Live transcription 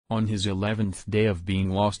On his 11th day of being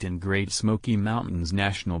lost in Great Smoky Mountains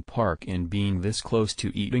National Park and being this close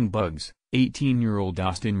to eating bugs, 18-year-old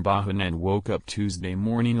Austin Bohannon woke up Tuesday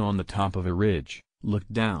morning on the top of a ridge,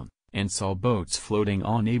 looked down, and saw boats floating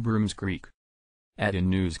on Abrams Creek. At a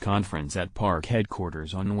news conference at park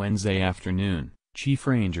headquarters on Wednesday afternoon, Chief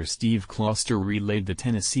Ranger Steve Closter relayed the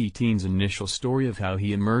Tennessee teen's initial story of how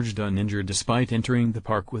he emerged uninjured despite entering the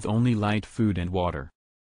park with only light food and water.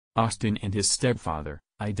 Austin and his stepfather,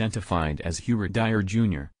 identified as Hubert Dyer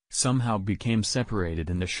Jr., somehow became separated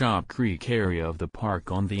in the Shop Creek area of the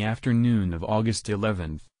park on the afternoon of August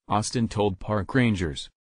 11, Austin told park rangers.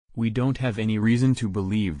 "We don't have any reason to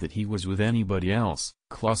believe that he was with anybody else,"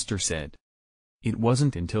 Closter said. It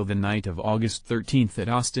wasn't until the night of August 13 that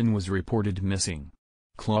Austin was reported missing.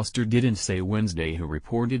 Closter didn't say Wednesday who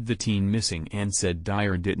reported the teen missing and said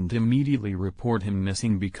Dyer didn't immediately report him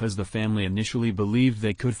missing because the family initially believed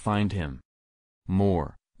they could find him.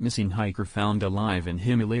 More, missing hiker found alive in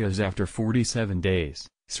Himalayas after 47 days,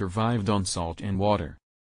 survived on salt and water.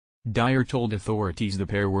 Dyer told authorities the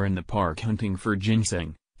pair were in the park hunting for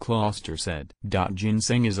ginseng, Closter said.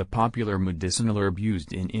 Ginseng is a popular medicinal herb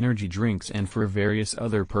used in energy drinks and for various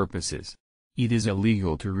other purposes. It is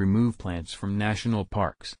illegal to remove plants from national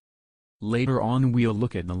parks. Later on we'll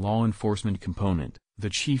look at the law enforcement component, the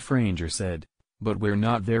chief ranger said, but we're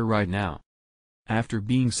not there right now. After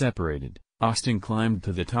being separated, Austin climbed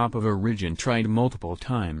to the top of a ridge and tried multiple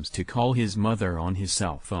times to call his mother on his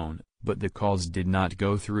cell phone, but the calls did not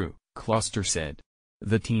go through, Closter said.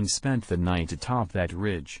 The teen spent the night atop that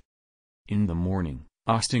ridge. In the morning,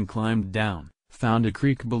 Austin climbed down, found a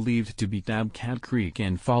creek believed to be Tabcat Creek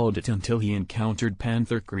and followed it until he encountered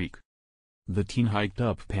Panther Creek. The teen hiked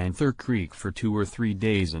up Panther Creek for 2 or 3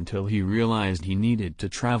 days until he realized he needed to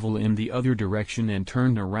travel in the other direction and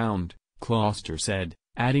turned around, Closter said,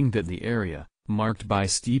 adding that the area, marked by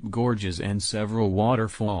steep gorges and several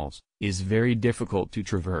waterfalls, is very difficult to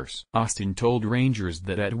traverse. Austin told rangers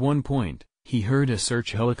that at one point, he heard a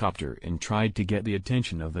search helicopter and tried to get the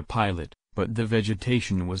attention of the pilot, but the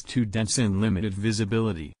vegetation was too dense and limited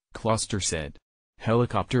visibility, Closter said.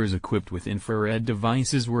 Helicopters equipped with infrared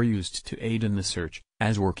devices were used to aid in the search,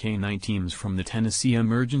 as were K-9 teams from the Tennessee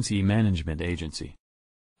Emergency Management Agency.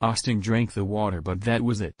 Austin drank the water but that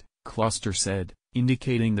was it, Closter said,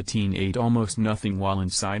 indicating the teen ate almost nothing while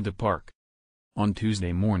inside the park. On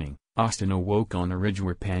Tuesday morning, Austin awoke on a ridge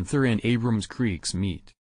where Panther and Abrams Creeks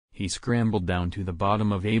meet. He scrambled down to the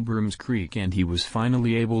bottom of Abrams Creek and he was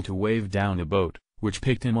finally able to wave down a boat, which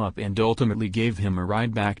picked him up and ultimately gave him a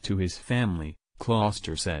ride back to his family,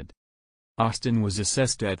 Closter said. Austin was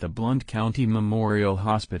assessed at the Blount County Memorial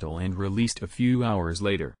Hospital and released a few hours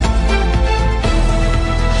later.